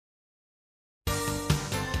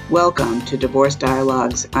Welcome to Divorce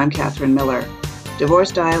Dialogues. I'm Catherine Miller.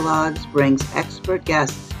 Divorce Dialogues brings expert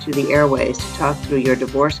guests to the airways to talk through your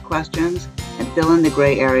divorce questions and fill in the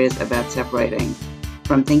gray areas about separating.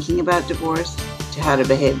 From thinking about divorce, to how to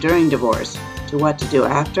behave during divorce, to what to do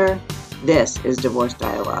after, this is Divorce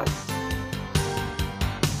Dialogues.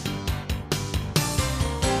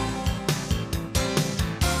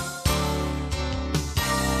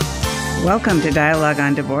 Welcome to Dialogue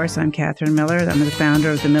on Divorce. I'm Catherine Miller. I'm the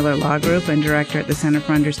founder of the Miller Law Group and director at the Center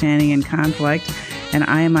for Understanding and Conflict. And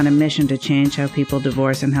I am on a mission to change how people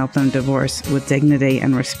divorce and help them divorce with dignity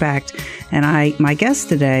and respect. And my guests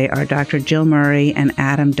today are Dr. Jill Murray and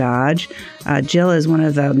Adam Dodge. Jill is one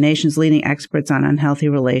of the nation's leading experts on unhealthy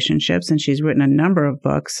relationships, and she's written a number of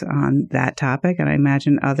books on that topic, and I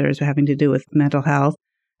imagine others having to do with mental health.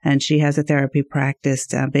 And she has a therapy practice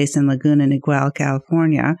based in Laguna Niguel,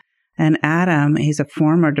 California. And Adam, he's a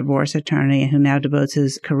former divorce attorney who now devotes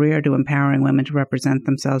his career to empowering women to represent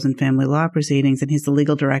themselves in family law proceedings. And he's the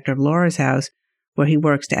legal director of Laura's House, where he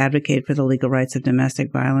works to advocate for the legal rights of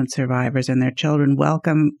domestic violence survivors and their children.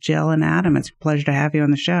 Welcome, Jill and Adam. It's a pleasure to have you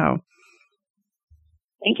on the show.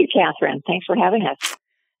 Thank you, Catherine. Thanks for having us.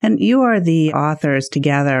 And you are the authors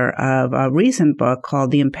together of a recent book called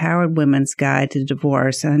The Empowered Women's Guide to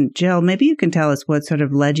Divorce. And Jill, maybe you can tell us what sort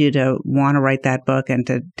of led you to want to write that book and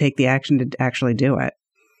to take the action to actually do it.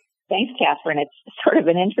 Thanks, Catherine. It's sort of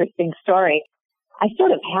an interesting story. I sort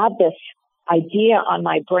of had this idea on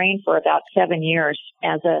my brain for about 7 years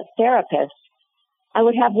as a therapist. I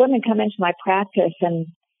would have women come into my practice and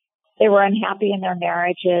they were unhappy in their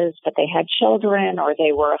marriages, but they had children, or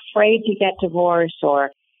they were afraid to get divorced, or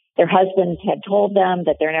their husbands had told them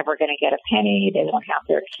that they're never going to get a penny, they won't have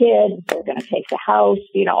their kids, they're going to take the house,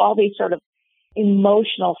 all these sort of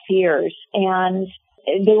emotional fears. And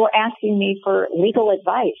they were asking me for legal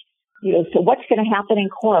advice. So what's going to happen in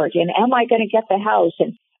court? And am I going to get the house?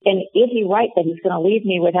 And is he right that he's going to leave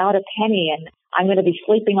me without a penny? And I'm going to be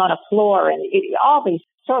sleeping on a floor, and all these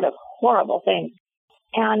sort of horrible things.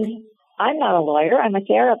 And I'm not a lawyer, I'm a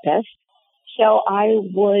therapist. So I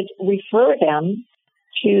would refer them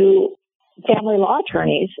to family law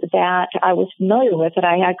attorneys that I was familiar with, that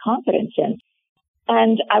I had confidence in.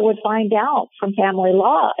 And I would find out from family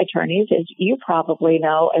law attorneys, as you probably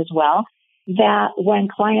know as well, that when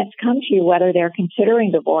clients come to you, whether they're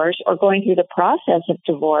considering divorce or going through the process of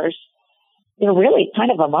divorce, they're really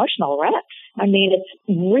kind of emotional wrecks. I mean, it's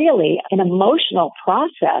really an emotional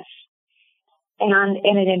process, and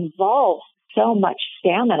it involves so much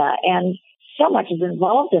stamina, and so much is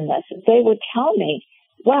involved in this. They would tell me,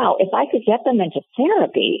 wow, if I could get them into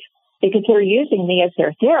therapy, because they're using me as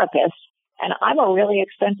their therapist, and I'm a really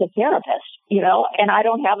expensive therapist, and I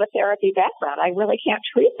don't have a therapy background. I really can't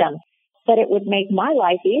treat them. But it would make my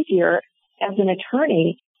life easier as an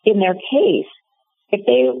attorney in their case if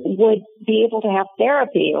they would be able to have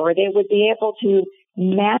therapy, or they would be able to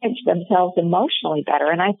manage themselves emotionally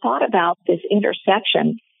better. And I thought about this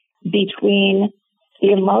intersection between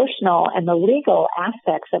the emotional and the legal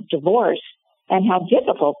aspects of divorce and how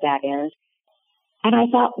difficult that is. And I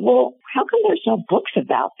thought, well, how come there's no books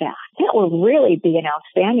about that? That would really be an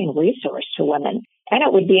outstanding resource to women. And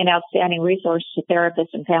it would be an outstanding resource to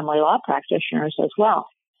therapists and family law practitioners as well.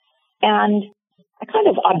 And I kind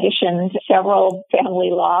of auditioned several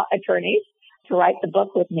family law attorneys to write the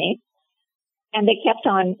book with me. And they kept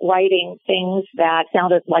on writing things that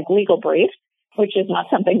sounded like legal briefs, which is not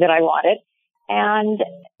something that I wanted. And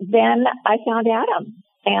then I found Adam.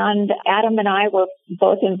 And Adam and I were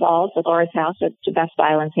both involved with Laura's House, a domestic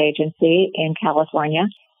violence agency in California.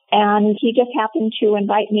 And he just happened to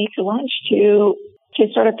invite me to lunch to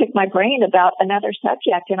sort of pick my brain about another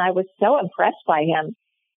subject. And I was so impressed by him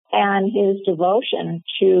and his devotion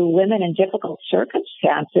to women in difficult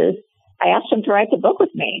circumstances. I asked him to write the book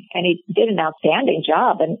with me, and he did an outstanding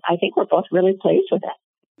job. And I think we're both really pleased with it.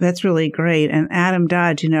 That's really great. And Adam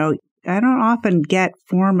Dodge, I don't often get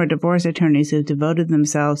former divorce attorneys who've devoted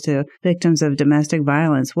themselves to victims of domestic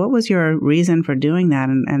violence. What was your reason for doing that,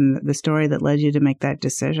 and the story that led you to make that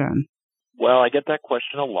decision? Well, I get that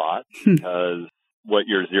question a lot because what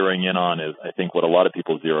you're zeroing in on is, I think what a lot of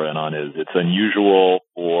people zero in on is it's unusual,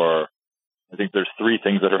 or I think there's three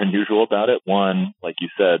things that are unusual about it. One, like you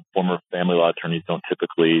said, former family law attorneys don't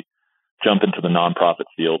typically jump into the nonprofit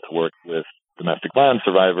field to work with domestic violence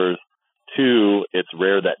survivors. Two, it's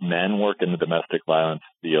rare that men work in the domestic violence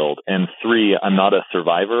field. And three, I'm not a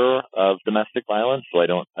survivor of domestic violence, so I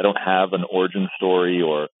don't have an origin story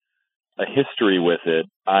or a history with it.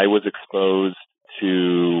 I was exposed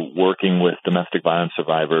to working with domestic violence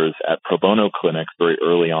survivors at pro bono clinics very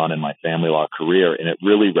early on in my family law career, and it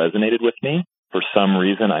really resonated with me. for some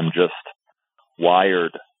reason, I'm just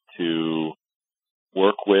wired to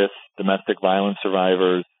work with domestic violence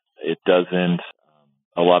survivors. It doesn't,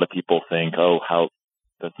 a lot of people think, oh, how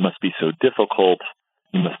that must be so difficult.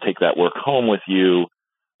 You must take that work home with you.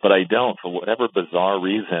 But I don't. For whatever bizarre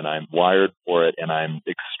reason, I'm wired for it, and I'm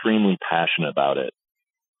extremely passionate about it.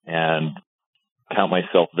 And count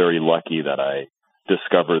myself very lucky that I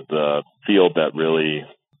discovered the field that really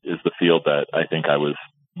is the field that I think I was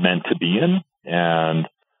meant to be in. And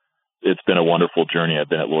it's been a wonderful journey. I've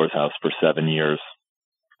been at Laura's House for 7 years,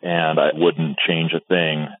 and I wouldn't change a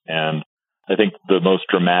thing. And I think the most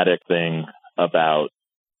dramatic thing about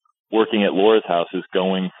working at Laura's House is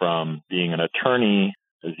going from being an attorney.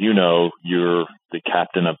 As you know, you're the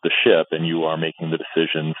captain of the ship and you are making the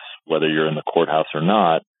decisions whether you're in the courthouse or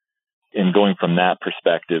not. And going from that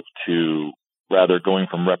perspective to rather going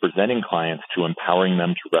from representing clients to empowering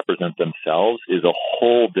them to represent themselves is a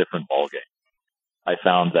whole different ballgame. I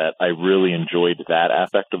found that I really enjoyed that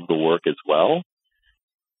aspect of the work as well.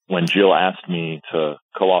 When Jill asked me to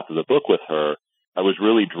co-author the book with her, I was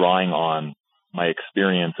really drawing on my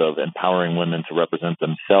experience of empowering women to represent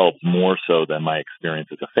themselves more so than my experience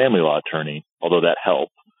as a family law attorney, although that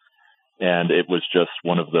helped. And it was just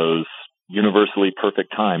one of those universally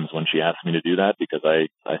perfect times when she asked me to do that, because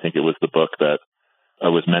I think it was the book that I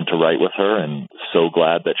was meant to write with her, and so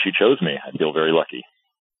glad that she chose me. I feel very lucky.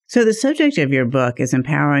 So the subject of your book is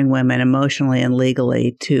empowering women emotionally and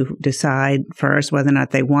legally to decide first whether or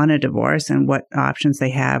not they want a divorce and what options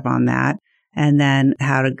they have on that, and then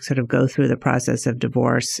how to sort of go through the process of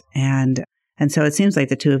divorce. And so it seems like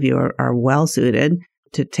the two of you are well suited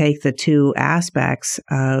to take the two aspects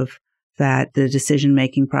of that, the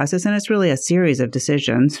decision-making process. And it's really a series of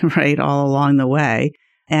decisions, right, all along the way.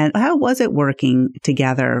 And how was it working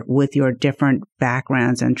together with your different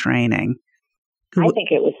backgrounds and training? I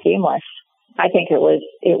think it was seamless. I think it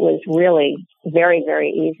was really very, very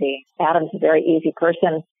easy. Adam's a very easy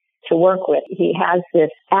person to work with. He has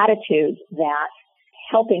this attitude that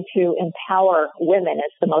helping to empower women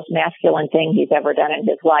is the most masculine thing he's ever done in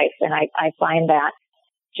his life. And I find that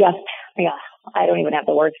just, I don't even have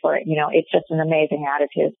the words for it. It's just an amazing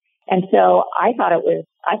attitude. And so I thought it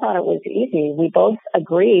was easy. We both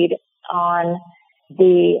agreed on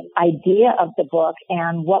the idea of the book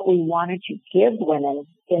and what we wanted to give women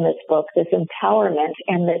in this book, this empowerment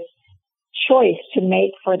and this choice to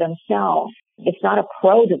make for themselves. It's not a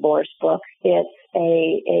pro-divorce book. It's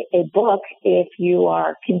a book, if you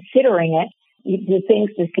are considering it, the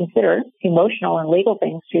things to consider, emotional and legal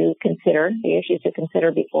things to consider, the issues to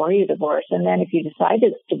consider before you divorce. And then if you decide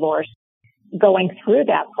to divorce, going through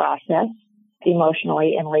that process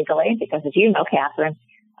emotionally and legally, because as you know, Catherine,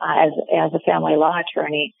 as a family law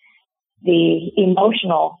attorney, the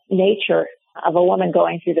emotional nature of a woman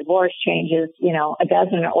going through divorce changes, a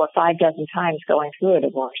dozen or 5 dozen times going through a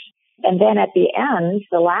divorce. And then at the end,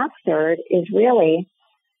 the last third is really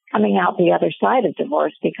coming out the other side of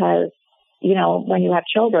divorce, because, when you have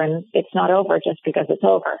children, it's not over just because it's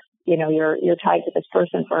over. You're tied to this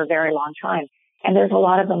person for a very long time. And there's a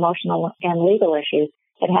lot of emotional and legal issues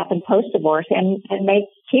that happen post-divorce and may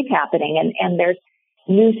keep happening. And there's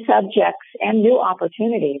new subjects and new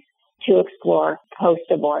opportunities to explore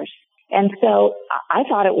post-divorce. And so I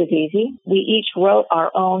thought it was easy. We each wrote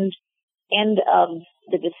our own end of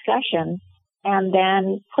the discussion and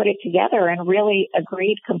then put it together and really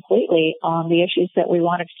agreed completely on the issues that we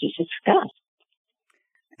wanted to discuss.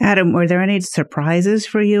 Adam, were there any surprises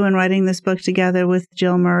for you in writing this book together with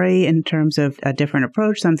Jill Murray in terms of a different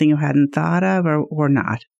approach, something you hadn't thought of or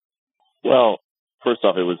not? Well, first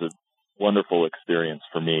off, it was a wonderful experience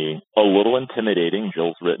for me. A little intimidating.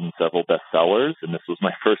 Jill's written several bestsellers, and this was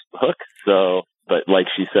my first book. But like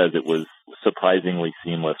she says, it was surprisingly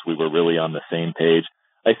seamless. We were really on the same page.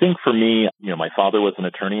 I think for me, my father was an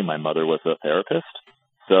attorney, my mother was a therapist.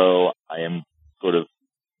 So I am sort of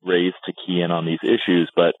raised to key in on these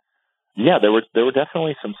issues. But yeah, there were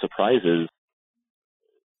definitely some surprises.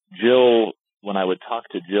 Jill, when I would talk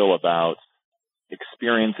to Jill about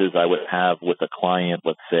experiences I would have with a client,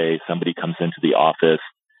 let's say somebody comes into the office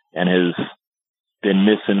and has been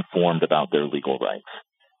misinformed about their legal rights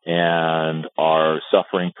and are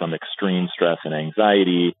suffering from extreme stress and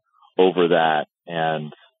anxiety over that.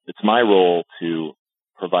 And it's my role to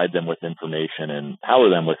provide them with information and empower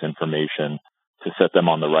them with information to set them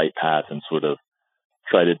on the right path and sort of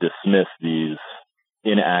try to dismiss these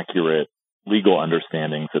inaccurate legal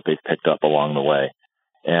understandings that they've picked up along the way.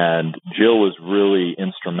 And Jill was really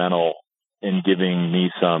instrumental in giving me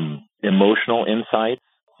some emotional insights,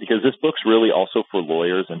 because this book's really also for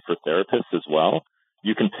lawyers and for therapists as well.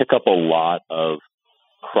 You can pick up a lot of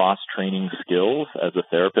cross-training skills as a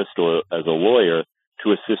therapist or as a lawyer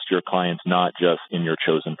to assist your clients, not just in your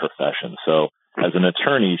chosen profession. So as an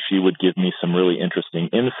attorney, she would give me some really interesting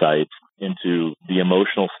insights into the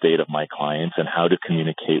emotional state of my clients and how to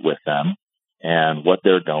communicate with them and what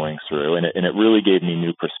they're going through. And it really gave me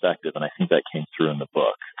new perspective. And I think that came through in the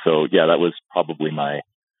book. So yeah, that was probably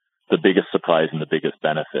the biggest surprise and the biggest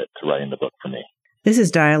benefit to writing the book for me. This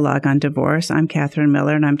is Dialogue on Divorce. I'm Catherine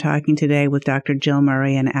Miller, and I'm talking today with Dr. Jill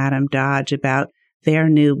Murray and Adam Dodge about their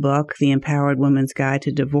new book, The Empowered Woman's Guide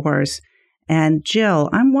to Divorce. And Jill,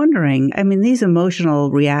 I'm wondering, these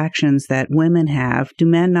emotional reactions that women have, do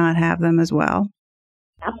men not have them as well?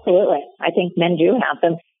 Absolutely. I think men do have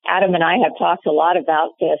them. Adam and I have talked a lot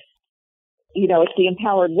about this. You know, it's the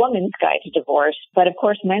Empowered Woman's Guide to Divorce, but of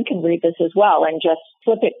course men can read this as well and just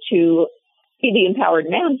flip it to the Empowered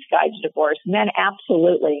Man's Guide to Divorce. Men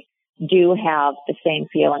absolutely do have the same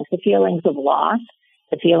feelings, the feelings of loss,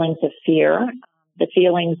 the feelings of fear, the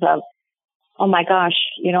feelings of, oh my gosh,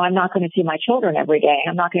 I'm not going to see my children every day.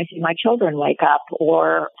 I'm not going to see my children wake up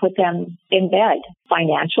or put them in bed.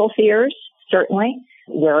 Financial fears, certainly.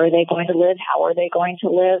 Where are they going to live? How are they going to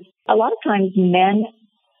live? A lot of times men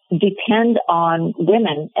depend on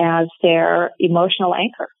women as their emotional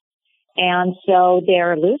anchor. And so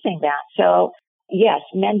they're losing that. So yes,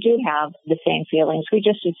 men do have the same feelings. We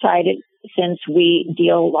just decided, since we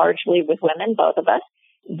deal largely with women, both of us,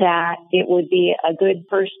 that it would be a good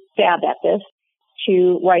first stab at this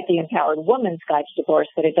to write the Empowered Woman's Guide to Divorce,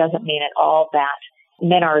 but it doesn't mean at all that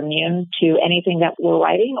men are immune to anything that we're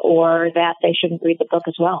writing or that they shouldn't read the book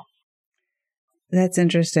as well. That's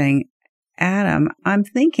interesting. Adam, I'm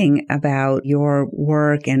thinking about your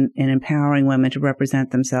work in empowering women to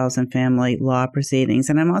represent themselves in family law proceedings.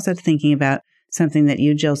 And I'm also thinking about something that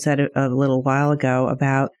you, Jill, said a little while ago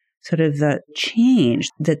about sort of the change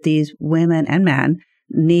that these women and men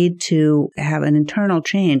need to have, an internal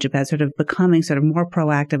change about sort of becoming sort of more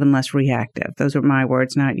proactive and less reactive. Those are my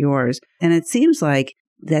words, not yours. And it seems like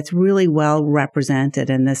that's really well represented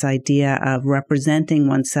in this idea of representing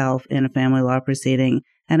oneself in a family law proceeding.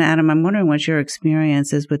 And Adam, I'm wondering what your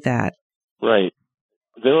experience is with that. Right.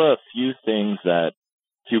 There are a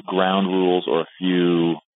few ground rules or a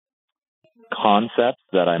few concepts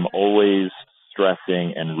that I'm always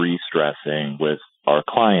stressing and re-stressing with our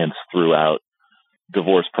clients throughout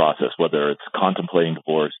divorce process, whether it's contemplating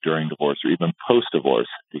divorce, during divorce, or even post-divorce,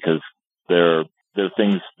 because they're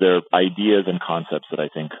ideas and concepts that I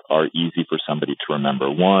think are easy for somebody to remember.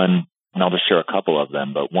 One, and I'll just share a couple of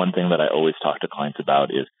them, but one thing that I always talk to clients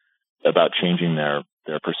about is about changing their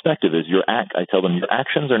perspective is I tell them your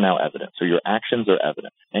actions are now evidence, or your actions are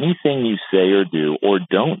evidence. Anything you say or do or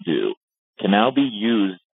don't do can now be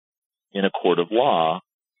used in a court of law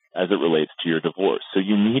as it relates to your divorce. So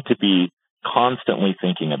you need to be constantly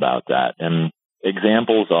thinking about that. And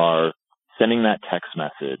examples are sending that text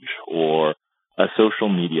message or a social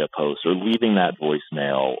media post or leaving that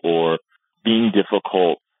voicemail or being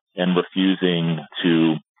difficult and refusing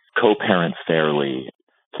to co-parent fairly.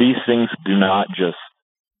 These things do not just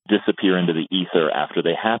disappear into the ether after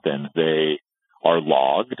they happen. They are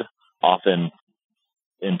logged, often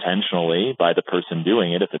intentionally by the person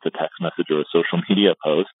doing it, if it's a text message or a social media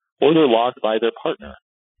post, or they're logged by their partner.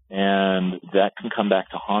 And that can come back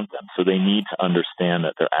to haunt them. So they need to understand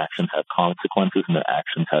that their actions have consequences and their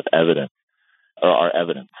actions have evidence, or are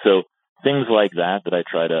evidence. So things like that I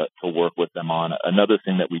try to work with them on. Another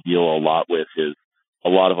thing that we deal a lot with is a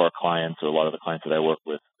lot of our clients, or a lot of the clients that I work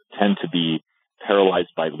with, tend to be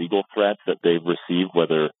paralyzed by legal threats that they've received,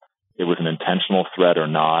 whether it was an intentional threat or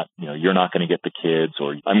not. You're not going to get the kids,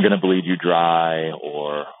 or I'm going to bleed you dry,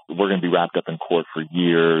 or we're going to be wrapped up in court for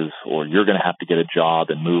years, or you're going to have to get a job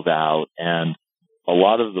and move out. And a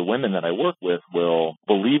lot of the women that I work with will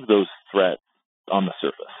believe those threats on the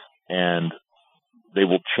surface, and they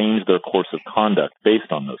will change their course of conduct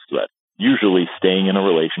based on those threats, usually staying in a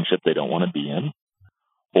relationship they don't want to be in,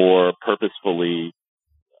 or purposefully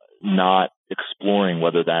not exploring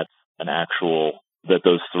whether that's that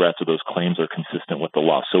those threats or those claims are consistent with the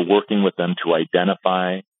law. So working with them to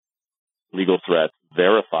identify legal threats,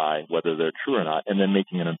 verify whether they're true or not, and then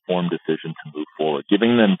making an informed decision to move forward,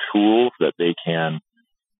 giving them tools that they can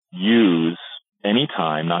use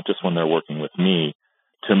anytime, not just when they're working with me,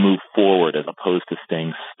 to move forward as opposed to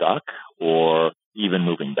staying stuck or even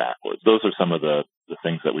moving backwards. Those are some of the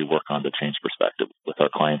things that we work on to change perspective with our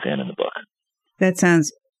clients and in the book. That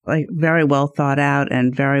sounds like very well thought out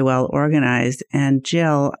and very well organized. And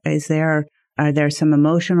Jill, are there some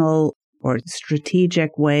emotional or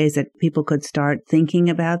strategic ways that people could start thinking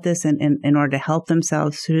about this in order to help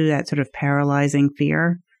themselves through that sort of paralyzing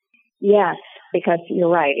fear? Yes. because you're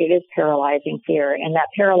right, it is paralyzing fear. And that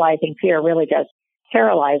paralyzing fear really does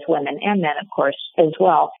paralyze women and men, of course, as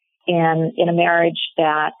well, in a marriage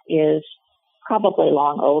that is probably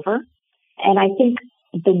long over. And I think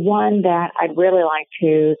the one that I'd really like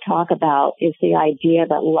to talk about is the idea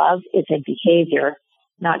that love is a behavior,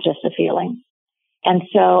 not just a feeling. And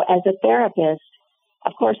so as a therapist,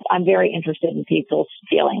 of course, I'm very interested in people's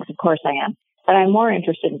feelings. Of course I am. But I'm more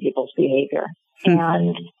interested in people's behavior.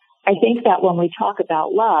 And I think that when we talk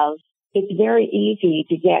about love, it's very easy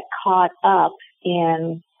to get caught up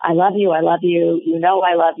in, I love you, you know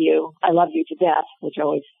I love you to death, which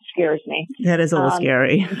always scares me. That is a little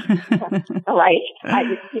scary. Right.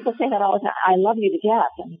 People say that all the time, I love you to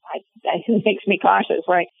death, and it makes me cautious,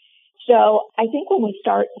 right? So I think when we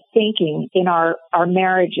start thinking in our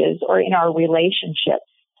marriages or in our relationships,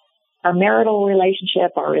 our marital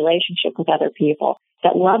relationship, our relationship with other people,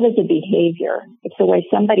 that love is a behavior. It's the way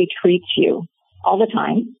somebody treats you all the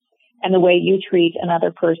time and the way you treat another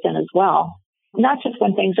person as well. Not just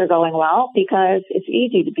when things are going well, because it's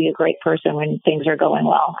easy to be a great person when things are going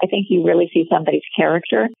well. I think you really see somebody's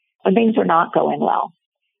character when things are not going well.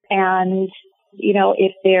 And,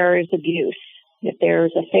 if there's abuse, if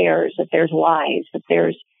there's affairs, if there's lies, if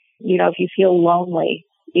there's, if you feel lonely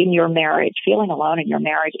in your marriage, feeling alone in your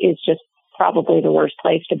marriage is just probably the worst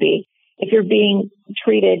place to be. If you're being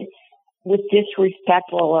treated with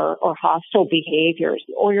disrespectful or hostile behaviors,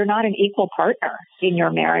 or you're not an equal partner in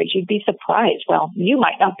your marriage, you'd be surprised. Well, you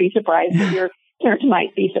might not be surprised, but your parents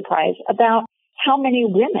might be surprised about how many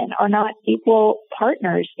women are not equal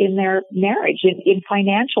partners in their marriage, in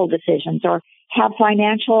financial decisions, or have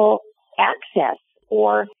financial access,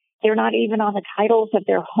 or they're not even on the titles of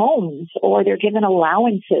their homes, or they're given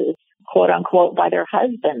allowances, quote unquote, by their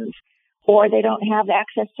husbands, or they don't have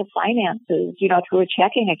access to finances, through a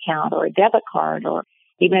checking account or a debit card or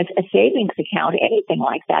even a savings account, anything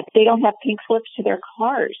like that. They don't have pink slips to their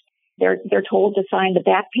cars. They're told to sign the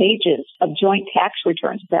back pages of joint tax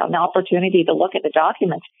returns without an opportunity to look at the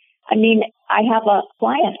documents. I mean, I have a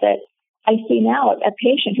client that I see now, a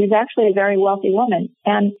patient who's actually a very wealthy woman,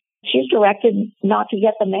 and she's directed not to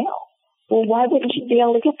get the mail. Well, why wouldn't she be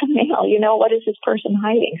able to get the mail? What is this person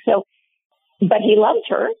hiding? So, but he loves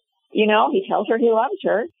her. He tells her he loves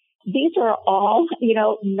her. These are all,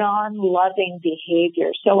 non-loving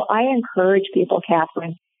behaviors. So I encourage people,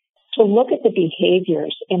 Catherine, to look at the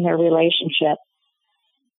behaviors in their relationship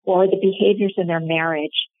or the behaviors in their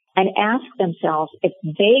marriage and ask themselves if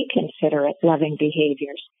they consider it loving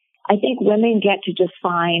behaviors. I think women get to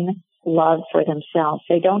define love for themselves.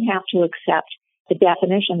 They don't have to accept the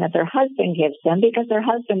definition that their husband gives them, because their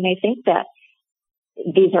husband may think that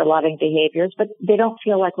these are loving behaviors, but they don't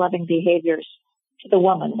feel like loving behaviors to the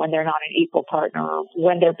woman when they're not an equal partner, or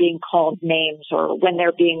when they're being called names, or when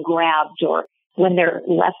they're being grabbed, or when they're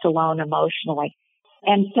left alone emotionally.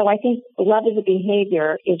 And so I think love as a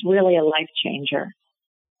behavior is really a life changer.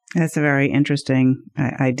 That's a very interesting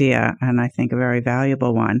idea, and I think a very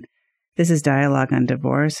valuable one. This is Dialogue on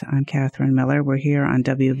Divorce. I'm Catherine Miller. We're here on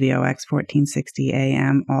WVOX 1460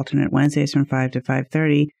 AM, alternate Wednesdays from 5 to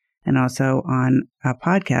 5:30, and also on a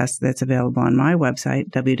podcast that's available on my website,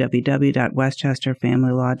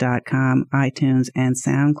 www.westchesterfamilylaw.com, iTunes, and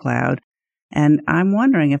SoundCloud. And I'm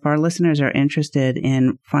wondering if our listeners are interested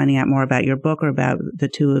in finding out more about your book or about the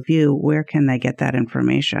two of you, where can they get that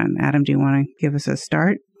information? Adam, do you want to give us a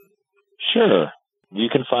start? Sure. You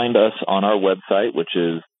can find us on our website, which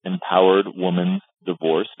is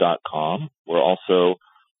empoweredwomansdivorce.com. We're also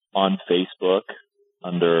on Facebook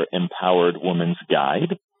under Empowered Woman's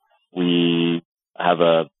Guide. We have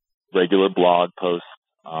a regular blog post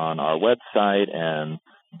on our website and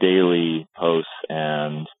daily posts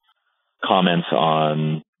and comments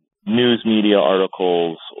on news media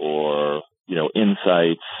articles or,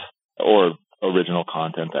 insights or original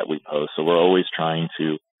content that we post. So we're always trying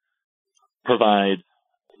to provide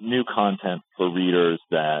new content for readers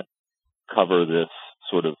that cover this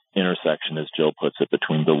sort of intersection, as Jill puts it,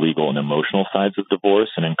 between the legal and emotional sides of divorce,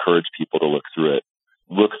 and encourage people to look through it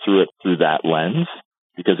through that lens,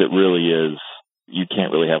 because it really is, you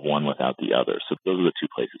can't really have one without the other. So those are the two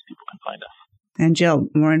places people can find us. And Jill,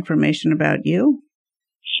 more information about you?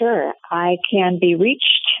 Sure. I can be reached,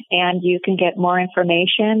 and you can get more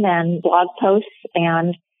information and blog posts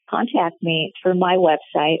and contact me through my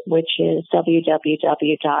website, which is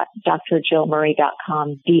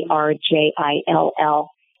www.drjillmurray.com,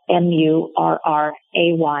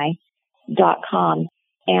 DRJILLMURRAY.com.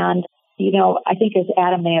 And, I think as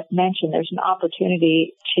Adam may have mentioned, there's an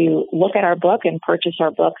opportunity to look at our book and purchase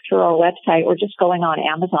our book through our website, or just going on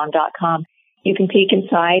Amazon.com. You can peek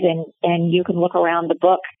inside and you can look around the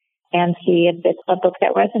book and see if it's a book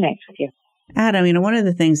that resonates with you. Adam, one of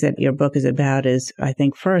the things that your book is about is, I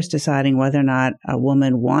think, first deciding whether or not a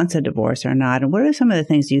woman wants a divorce or not. And what are some of the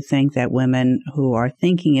things you think that women who are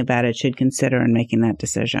thinking about it should consider in making that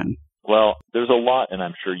decision? Well, there's a lot, and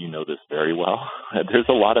I'm sure you know this very well, there's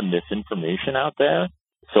a lot of misinformation out there.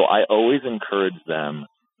 So I always encourage them,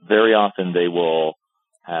 very often they will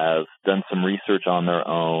have done some research on their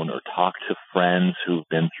own or talk to friends who've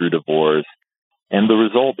been through divorce. And the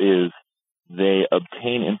result is they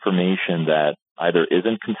obtain information that either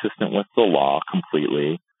isn't consistent with the law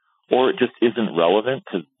completely, or it just isn't relevant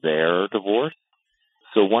to their divorce.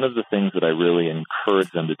 So one of the things that I really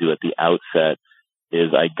encourage them to do at the outset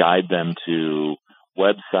is I guide them to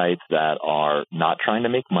websites that are not trying to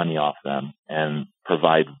make money off them and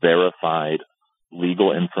provide verified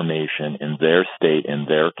legal information in their state, in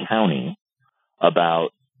their county, about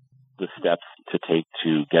the steps to take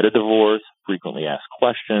to get a divorce, frequently asked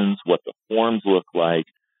questions, what the forms look like.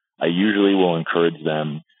 I usually will encourage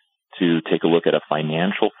them to take a look at a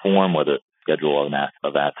financial form, whether it's schedule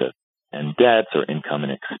of assets and debts or income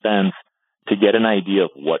and expense, to get an idea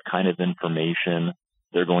of what kind of information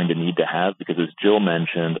they're going to need to have. Because as Jill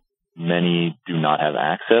mentioned, many do not have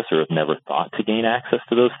access or have never thought to gain access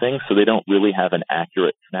to those things. So they don't really have an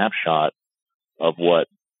accurate snapshot of what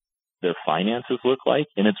their finances look like.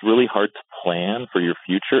 And it's really hard to plan for your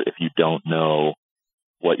future if you don't know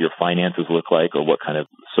what your finances look like or what kind of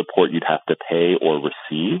support you'd have to pay or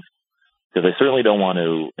receive. Because I certainly don't want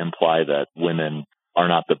to imply that women are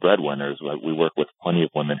not the breadwinners. We work with plenty of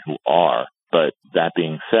women who are. But that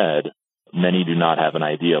being said, many do not have an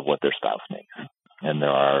idea of what their spouse makes. And there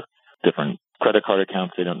are different credit card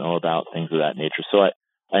accounts they don't know about, things of that nature. So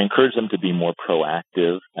I encourage them to be more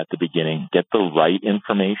proactive at the beginning, get the right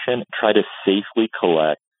information, try to safely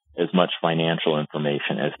collect as much financial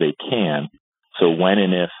information as they can. So when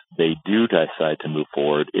and if they do decide to move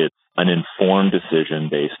forward, it's an informed decision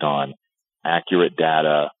based on accurate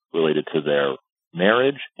data related to their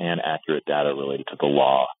marriage and accurate data related to the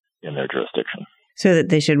law in their jurisdiction. So that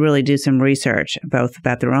they should really do some research, both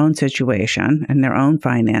about their own situation and their own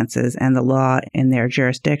finances and the law in their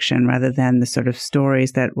jurisdiction, rather than the sort of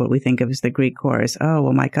stories that what we think of as the Greek chorus. Oh,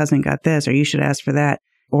 well, my cousin got this, or you should ask for that.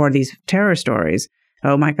 Or these terror stories.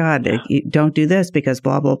 Oh, my God, don't do this because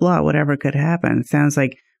blah, blah, blah, whatever could happen. It sounds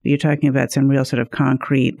like you're talking about some real sort of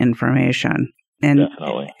concrete information.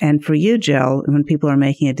 Definitely. And for you, Jill, when people are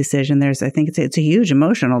making a decision, I think it's a huge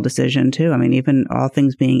emotional decision too. I mean, even all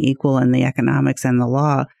things being equal in the economics and the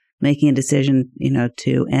law, making a decision,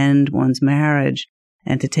 to end one's marriage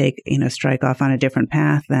and to take, strike off on a different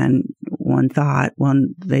path than one thought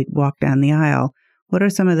when they walk down the aisle. What are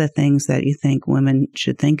some of the things that you think women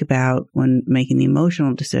should think about when making the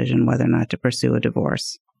emotional decision whether or not to pursue a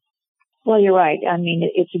divorce? Well, you're right. I mean,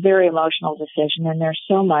 it's a very emotional decision, and there's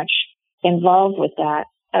so much involved with that.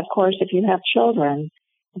 Of course, if you have children,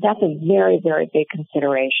 that's a very, very big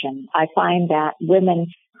consideration. I find that women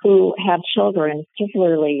who have children,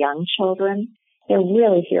 particularly young children, they're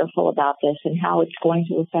really fearful about this and how it's going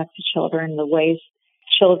to affect the children, the ways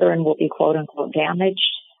children will be quote unquote damaged,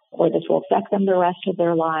 or this will affect them the rest of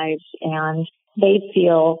their lives. And they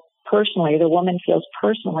feel personally, the woman feels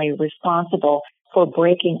personally responsible for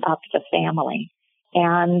breaking up the family.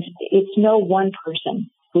 And it's no one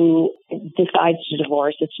person who decides to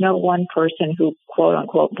divorce. It's no one person who, quote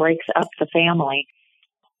unquote, breaks up the family.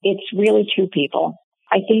 It's really two people.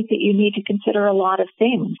 I think that you need to consider a lot of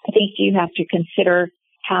things. I think you have to consider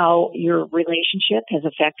how your relationship has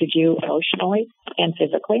affected you emotionally and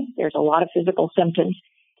physically. There's a lot of physical symptoms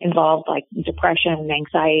involved, like depression,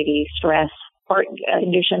 anxiety, stress, heart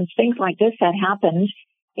conditions, things like this that happen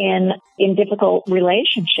in difficult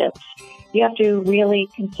relationships. You have to really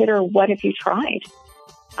consider, what if you tried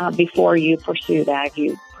before you pursue that? If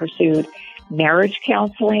you pursued marriage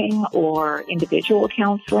counseling or individual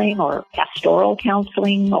counseling or pastoral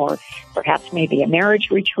counseling, or perhaps maybe a marriage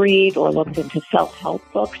retreat, or looked into self-help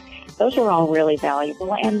books. Those are all really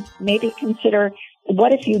valuable. And maybe consider,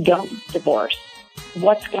 what if you don't divorce?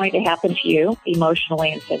 What's going to happen to you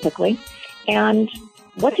emotionally and physically? And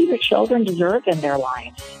what do your children deserve in their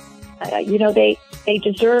lives? They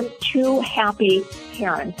deserve two happy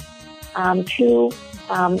parents, two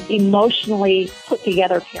emotionally put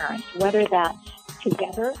together parents, whether that's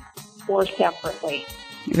together or separately.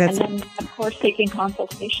 And then, of course, taking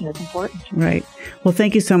consultation is important. Right. Well,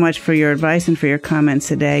 thank you so much for your advice and for your comments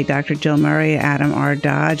today. Dr. Jill Murray, Adam R.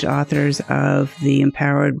 Dodge, authors of The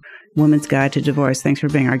Empowered Woman's Guide to Divorce. Thanks for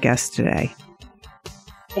being our guest today.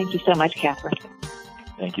 Thank you so much, Catherine.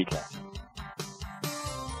 Thank you, Catherine.